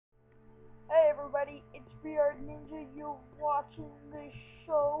everybody, it's VR Ninja, you're watching the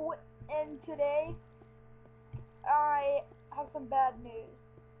show, and today, I have some bad news.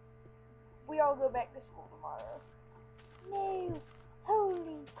 We all go back to school tomorrow. No!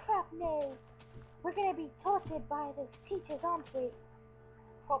 Holy crap, no! We're gonna be tortured by those teachers, aren't we?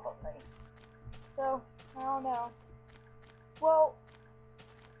 Probably. So, I don't know. Well,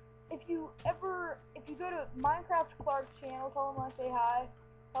 if you go to Minecraft Clark's channel, tell him I say hi.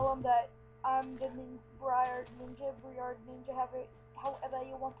 Tell him that I'm the Briar Ninja, however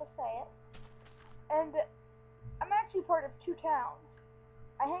you want to say it. And I'm actually part of two towns.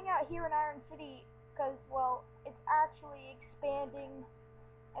 I hang out here in Iron City because, well, it's actually expanding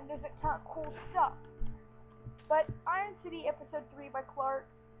and there's a ton of cool stuff. But Iron City Episode 3 by Clark,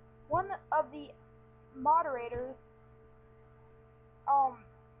 one of the moderators,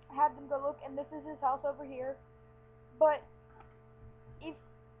 had them go look, and this is his house over here. But if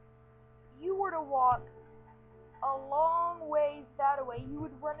you were to walk a long ways that way, you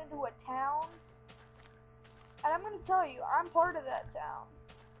would run into a town. And I'm going to tell you, I'm part of that town.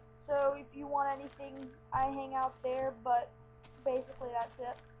 So if you want anything, I hang out there, but basically that's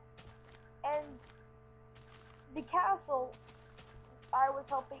it. And the castle I was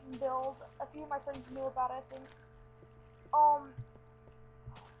helping build, a few of my friends knew about it, I think.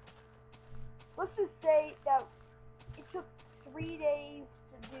 Let's just say that it took 3 days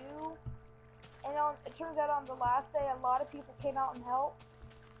to do, and it turns out on the last day a lot of people came out and helped.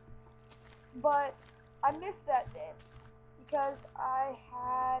 But I missed that day because I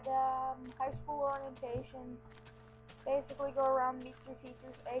had high school orientation. Basically go around, meet your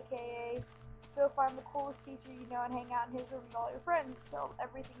teachers, aka go find the coolest teacher you know and hang out in his room with all your friends until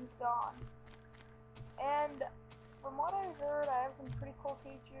everything's gone. And from what I heard, I have some pretty cool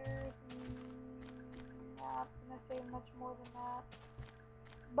teachers. Not gonna say much more than that.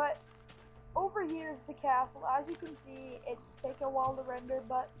 But over here is the castle. As you can see, it's taken a while to render,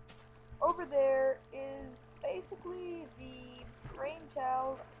 but over there is basically the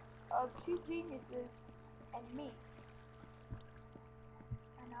brainchild of two geniuses and me.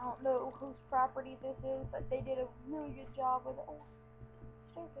 And I don't know whose property this is, but they did a really good job with it. Oh,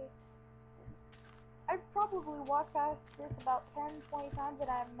 staircase. I've probably walked past this about 10, 20 times and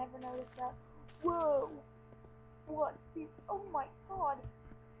I've never noticed that. Whoa! What? Oh my god!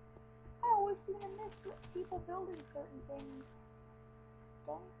 I always seem to miss people building certain things.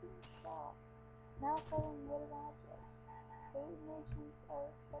 Duncan shop. Now selling wooden objects. Those nations are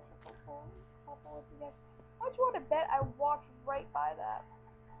acceptable for couple of you guys. I just want to bet I walked right by that.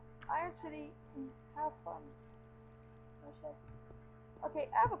 Iron City, have fun. Okay,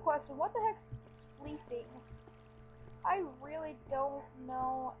 I have a question. What the heck's fleecing? I really don't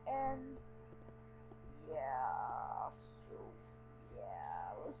know, and yeah, so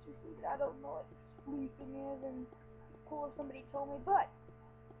yeah, let's just leave it. I don't know what fleecing is, and it's cool if somebody told me, but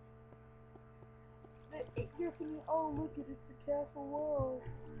you're thinking, oh look at it's the castle, whoa.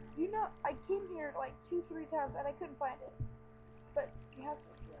 You know, I came here like 2-3 times and I couldn't find it. But you have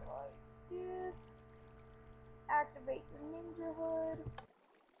to do like this. Activate the ninja hood.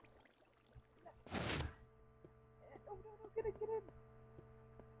 Oh no, get in.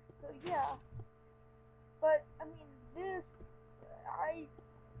 So yeah. But I mean this I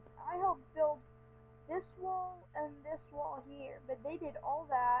helped build this wall and this wall here, but they did all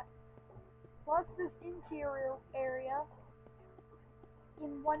that plus this interior area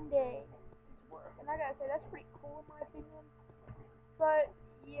in 1 day's work. And I gotta say that's pretty cool in my opinion. But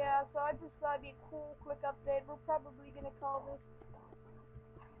yeah, so I just thought it'd be a cool quick update. We're probably gonna call this.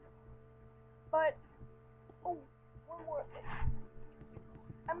 But oh, one more thing.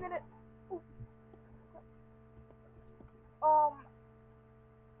 I'm gonna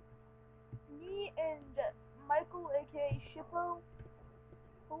me and Michael, aka Shippo,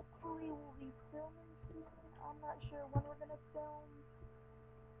 hopefully we'll be filming soon. I'm not sure when we're gonna film.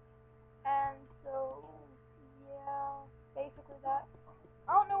 And so yeah, basically that.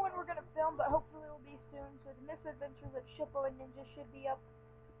 I don't know when we're gonna film, but hopefully it will be soon. So the misadventures of Shippo and Ninja should be up.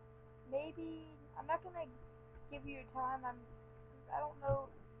 Maybe I'm not gonna give you a time. I don't know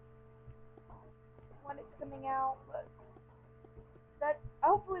when it's coming out, but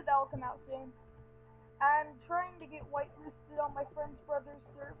hopefully that will come out soon. I'm trying to get whitelisted on my friend's brother's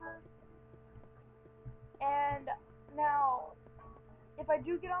server, and now if I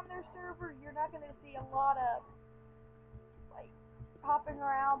do get on their server, you're not gonna see a lot of like hopping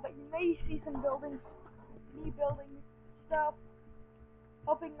around, but you may see some me building stuff,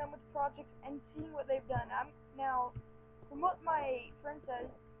 helping them with projects, and seeing what they've done. Now, from what my friend says,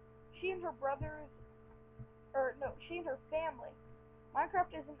 she and her family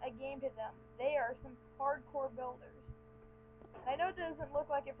Minecraft isn't a game to them. They are some hardcore builders. And I know it doesn't look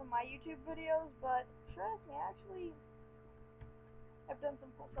like it from my YouTube videos, but trust me, actually, I've done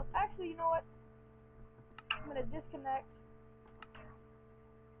some cool stuff. Actually, you know what? I'm gonna disconnect.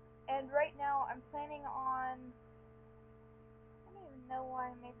 And right now, I'm planning on... I don't even know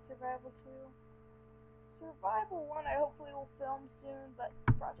why I made Survival 2. Survival 1 I hopefully will film soon, but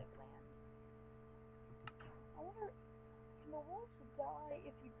Project Land. I wonder, can the wolves die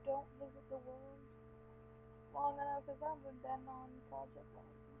if you don't visit the wolves long enough? Because I haven't been on Project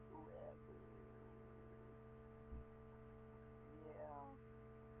Land forever. Yeah.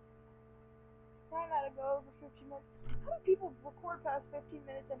 Try not to go over 15 minutes. How do people record past 15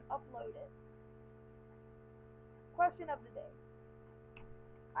 minutes and upload it? Question of the day.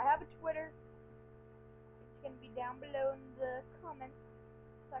 I have a Twitter. It's going to be down below in the comments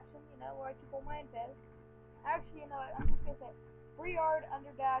section, you know, where I keep all my info. Actually, you know what, I'm just going to say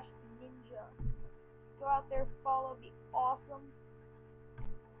Briard_Ninja. Go out there, follow, be awesome.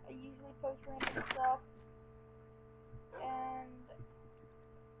 I usually post random stuff. And,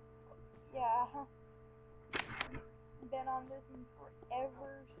 yeah. Been on this in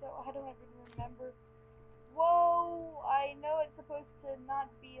forever, so I don't even remember. Whoa! I know it's supposed to not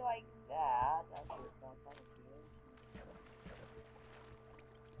be like that. I sure thought that was weird.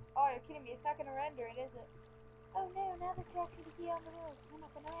 Oh, you're kidding me. It's not gonna render it, is it? Oh no, now that you're actually here on the road, I'm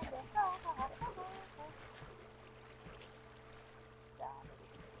not gonna end it.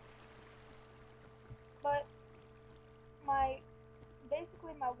 But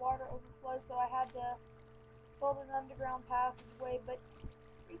basically my water overflowed, so I had to build an underground passageway. But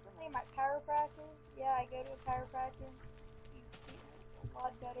recently my chiropractor, yeah, I go to a chiropractor. He's a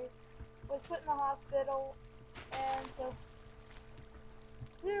lot better. Was put in the hospital, and so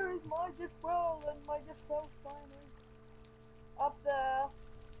here is my dispel and my dispel signer up the.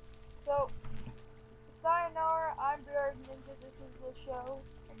 So, sayonara, I'm Briard Ninja. This is the show,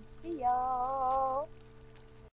 and see ya.